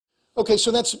Okay,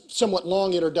 so that's somewhat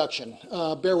long introduction.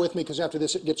 Bear with me because after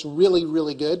this it gets really,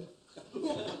 really good.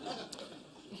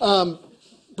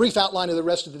 Brief outline of the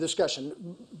rest of the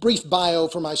discussion. Brief bio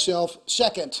for myself.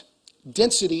 Second,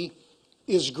 density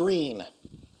is green.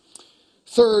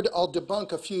 Third, I'll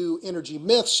debunk a few energy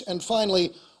myths. And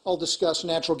finally, I'll discuss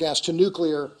natural gas to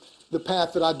nuclear, the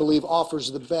path that I believe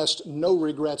offers the best no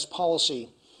regrets policy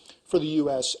for the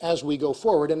U.S. as we go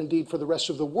forward, and indeed for the rest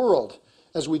of the world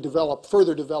as we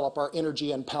further develop our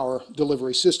energy and power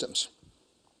delivery systems.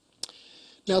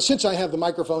 Now, since I have the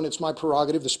microphone, it's my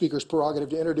prerogative, the speaker's prerogative,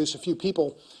 to introduce a few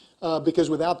people, because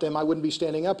without them, I wouldn't be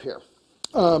standing up here.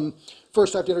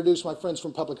 First, I have to introduce my friends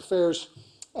from Public Affairs,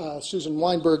 Susan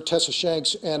Weinberg, Tessa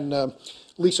Shanks, and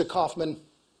Lisa Kaufman.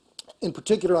 In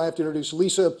particular, I have to introduce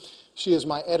Lisa. She is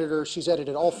my editor. She's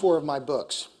edited all 4 of my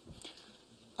books.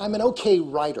 I'm an okay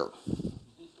writer.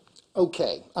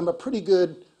 Okay. I'm a pretty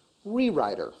good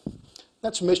rewriter.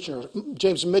 That's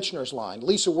James Michener's line.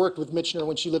 Lisa worked with Michener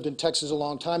when she lived in Texas a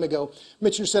long time ago.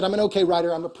 Michener said, I'm an okay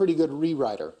writer, I'm a pretty good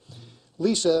rewriter.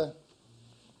 Lisa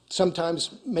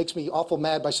sometimes makes me awful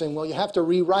mad by saying, well, you have to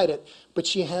rewrite it, but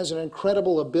she has an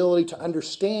incredible ability to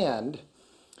understand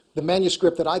the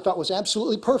manuscript that I thought was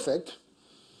absolutely perfect,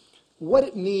 what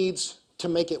it needs to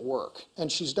make it work.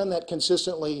 And she's done that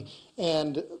consistently,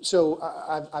 and so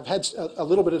I've had a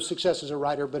little bit of success as a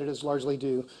writer, but it is largely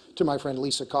due to my friend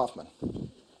Lisa Kaufman.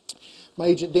 My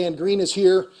agent Dan Green is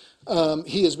here.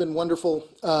 He has been wonderful.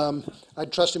 I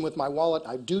trust him with my wallet.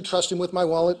 I do trust him with my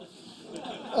wallet.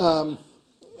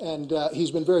 And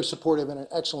he's been very supportive and an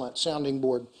excellent sounding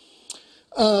board.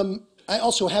 I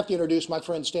also have to introduce my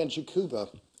friend Stan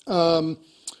Jakuba.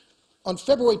 On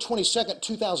February 22nd,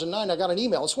 2009, I got an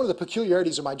email. It's one of the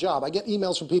peculiarities of my job. I get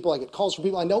emails from people, I get calls from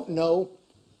people I don't know.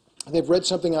 They've read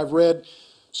something I've read.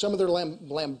 Some of them are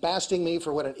lambasting me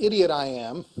for what an idiot I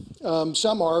am.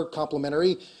 Some are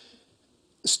complimentary.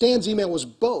 Stan's email was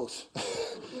both.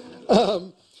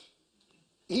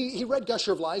 He read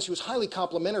Gusher of Lies. He was highly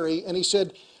complimentary, and he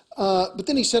said, but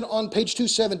then he said on page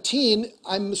 217,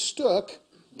 I mistook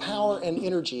power and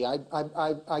energy.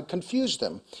 I confused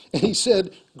them. And he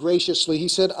said, graciously, he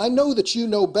said, I know that you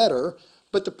know better,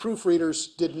 but the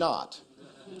proofreaders did not.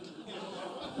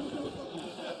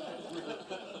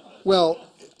 Well,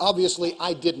 obviously,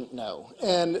 I didn't know.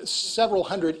 And several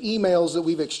hundred emails that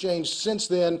we've exchanged since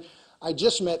then. I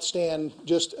just met Stan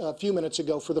just a few minutes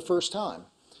ago for the first time.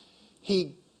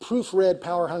 He proofread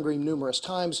Power Hungry numerous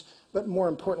times, but more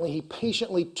importantly, he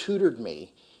patiently tutored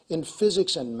me in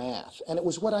physics and math, and it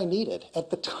was what I needed at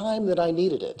the time that I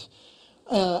needed it.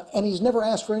 And he's never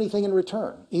asked for anything in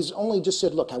return. He's only just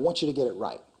said, look, I want you to get it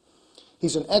right.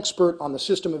 He's an expert on the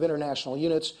system of international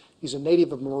units. He's a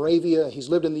native of Moravia. He's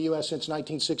lived in the U.S. since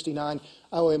 1969.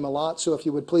 I owe him a lot, so if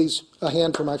you would please, a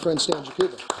hand for my friend Stan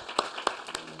Jakuba.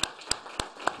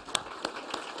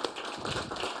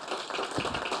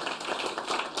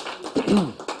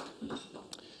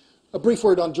 A brief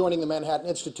word on joining the Manhattan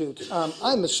Institute.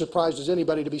 I'm as surprised as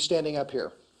anybody to be standing up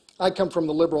here. I come from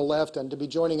the liberal left, and to be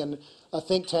joining a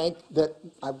think tank that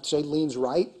I would say leans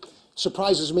right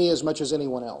surprises me as much as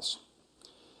anyone else.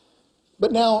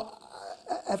 But now,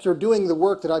 after doing the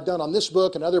work that I've done on this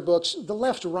book and other books, the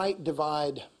left-right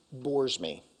divide bores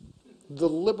me. The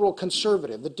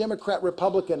liberal-conservative, the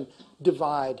Democrat-Republican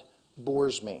divide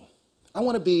bores me. I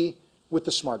want to be with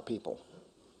the smart people.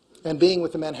 And being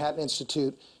with the Manhattan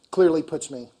Institute clearly puts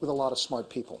me with a lot of smart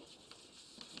people.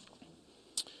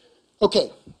 Okay,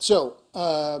 so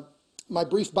my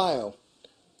brief bio.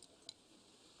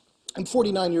 I'm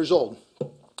 49 years old.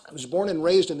 I was born and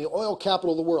raised in the oil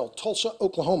capital of the world, Tulsa,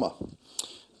 Oklahoma.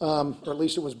 Or at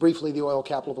least it was briefly the oil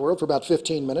capital of the world for about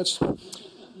 15 minutes.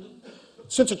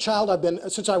 Since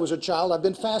I was a child, I've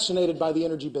been fascinated by the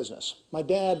energy business. My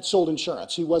dad sold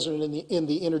insurance. He wasn't in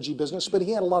the energy business, but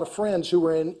he had a lot of friends who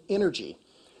were in energy.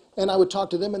 And I would talk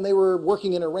to them, and they were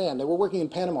working in Iran. They were working in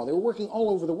Panama. They were working all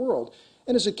over the world.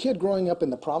 And as a kid growing up in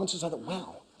the provinces, I thought,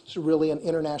 wow, this is really an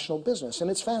international business, and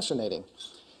it's fascinating.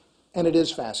 And it is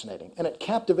fascinating. And it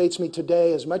captivates me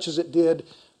today as much as it did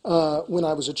when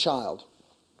I was a child.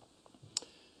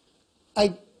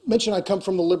 I mentioned I come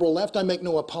from the liberal left. I make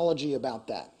no apology about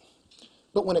that.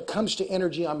 But when it comes to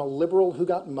energy, I'm a liberal who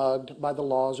got mugged by the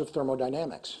laws of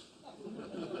thermodynamics.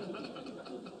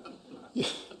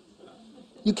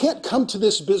 You can't come to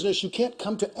this business, you can't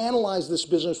come to analyze this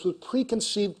business with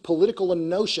preconceived political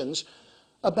notions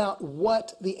about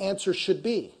what the answer should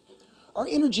be. Our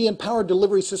energy and power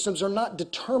delivery systems are not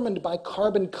determined by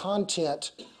carbon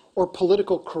content or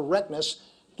political correctness.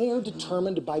 They are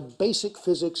determined by basic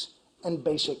physics and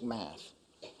basic math.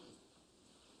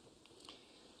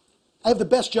 I have the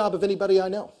best job of anybody I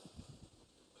know.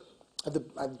 I have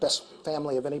the best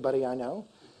family of anybody I know.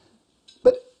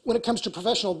 But when it comes to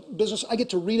professional business, I get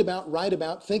to read about, write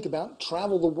about, think about,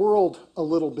 travel the world a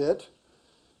little bit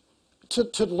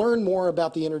to learn more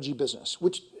about the energy business,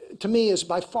 which to me is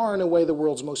by far and away the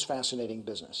world's most fascinating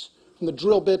business. From the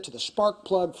drill bit to the spark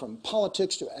plug, from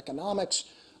politics to economics,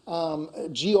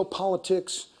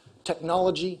 geopolitics,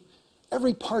 technology,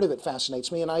 every part of it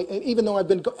fascinates me. And even though I've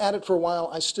been at it for a while,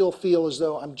 I still feel as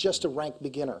though I'm just a rank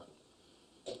beginner.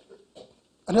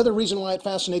 Another reason why it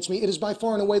fascinates me, it is by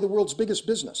far and away the world's biggest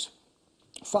business.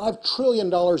 $5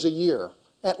 trillion a year,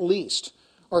 at least,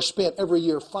 are spent every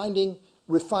year finding,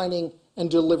 refining, and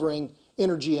delivering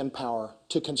energy and power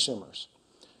to consumers.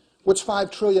 What's $5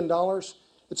 trillion?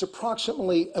 It's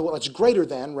approximately, well, it's greater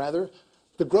than, rather,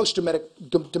 the gross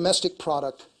domestic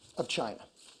product of China.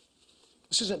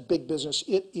 This isn't big business,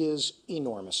 it is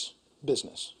enormous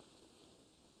business.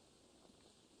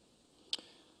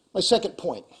 My second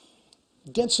point,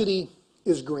 density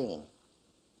is green.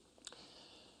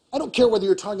 I don't care whether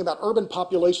you're talking about urban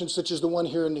populations such as the one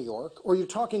here in New York, or you're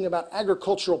talking about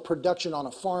agricultural production on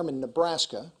a farm in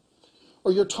Nebraska,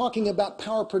 or you're talking about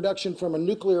power production from a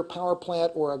nuclear power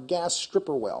plant or a gas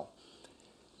stripper well.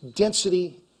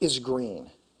 Density is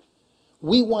green.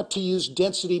 We want to use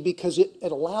density because it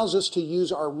allows us to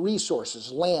use our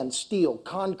resources, land, steel,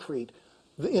 concrete,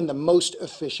 in the most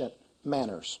efficient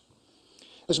manners.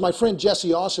 As my friend Jesse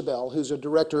Ausubel, who's a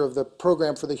director of the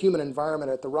program for the human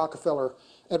environment at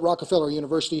Rockefeller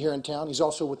University here in town, he's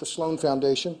also with the Sloan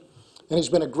Foundation, and he's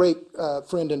been a great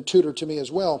friend and tutor to me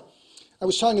as well. I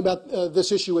was talking about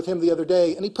this issue with him the other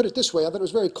day, and he put it this way. I thought it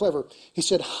was very clever. He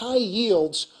said, high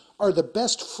yields are the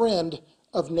best friend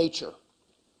of nature.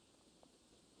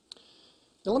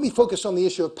 Now let me focus on the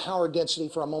issue of power density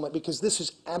for a moment, because this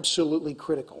is absolutely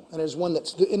critical, and it is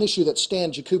an issue that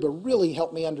Stan Jakuba really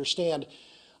helped me understand,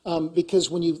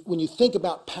 because when you think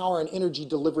about power and energy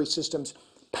delivery systems,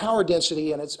 power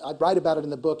density, and I write about it in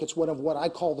the book, it's one of what I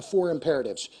call the four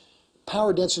imperatives: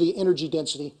 power density, energy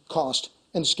density, cost,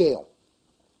 and scale.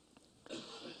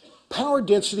 Power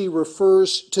density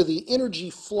refers to the energy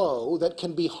flow that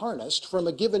can be harnessed from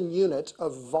a given unit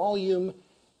of volume,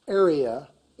 area,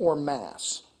 or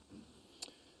mass.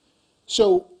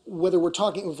 So if we're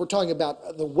talking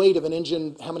about the weight of an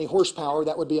engine, how many horsepower,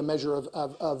 that would be a measure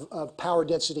of power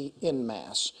density in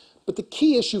mass. But the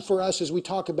key issue for us as we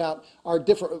talk about our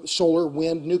different solar,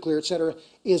 wind, nuclear, et cetera,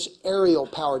 is aerial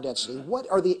power density. What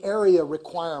are the area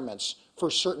requirements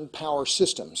for certain power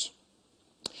systems?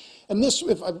 And this,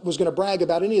 if I was going to brag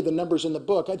about any of the numbers in the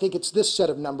book, I think it's this set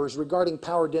of numbers regarding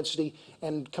power density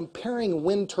and comparing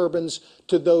wind turbines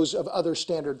to those of other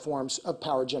standard forms of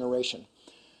power generation.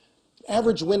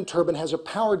 Average wind turbine has a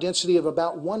power density of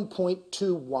about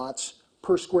 1.2 watts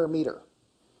per square meter.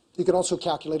 You can also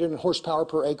calculate it in horsepower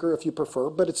per acre if you prefer,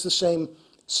 but it's the same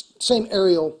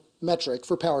aerial metric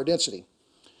for power density.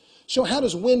 So how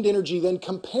does wind energy then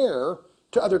compare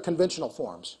to other conventional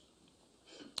forms?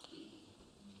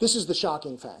 This is the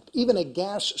shocking fact. Even a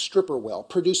gas stripper well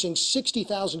producing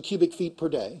 60,000 cubic feet per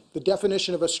day, the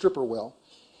definition of a stripper well,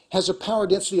 has a power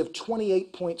density of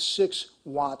 28.6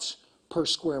 watts per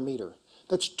square meter.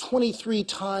 That's 23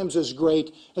 times as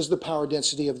great as the power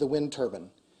density of the wind turbine.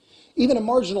 Even a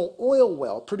marginal oil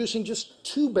well producing just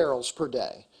 2 barrels per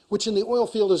day, which in the oil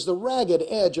field is the ragged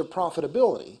edge of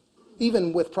profitability,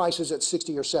 even with prices at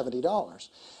 $60 or $70.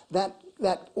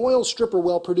 That oil stripper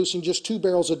well producing just 2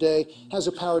 barrels a day has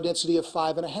a power density of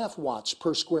 5.5 watts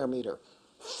per square meter,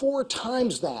 4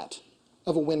 times that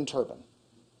of a wind turbine.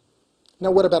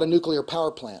 Now what about a nuclear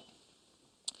power plant?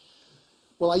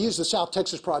 Well, I use the South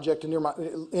Texas project in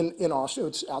Austin.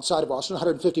 It's outside of Austin,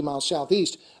 150 miles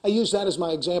southeast. I use that as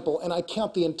my example, and I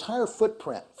count the entire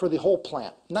footprint for the whole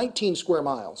plant, 19 square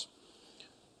miles.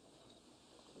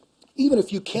 Even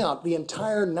if you count the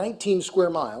entire 19 square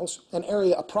miles, an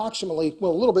area approximately,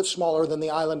 well, a little bit smaller than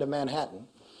the island of Manhattan,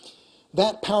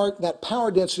 that power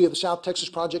density of the South Texas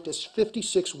project is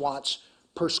 56 watts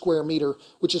per square meter,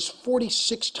 which is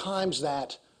 46 times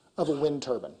that of a wind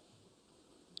turbine.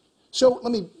 So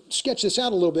let me sketch this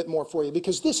out a little bit more for you,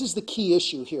 because this is the key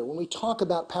issue here when we talk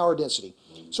about power density.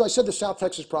 So I said the South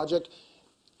Texas project,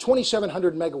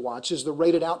 2,700 megawatts is the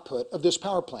rated output of this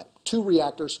power plant. 2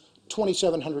 reactors,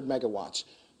 2,700 megawatts.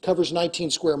 Covers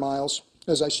 19 square miles,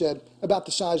 as I said, about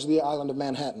the size of the island of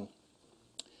Manhattan.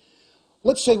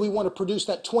 Let's say we want to produce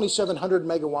that 2,700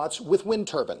 megawatts with wind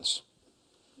turbines.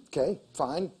 Okay,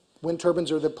 fine. Wind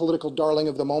turbines are the political darling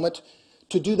of the moment.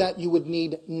 To do that, you would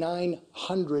need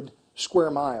 900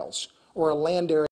 square miles, or a land area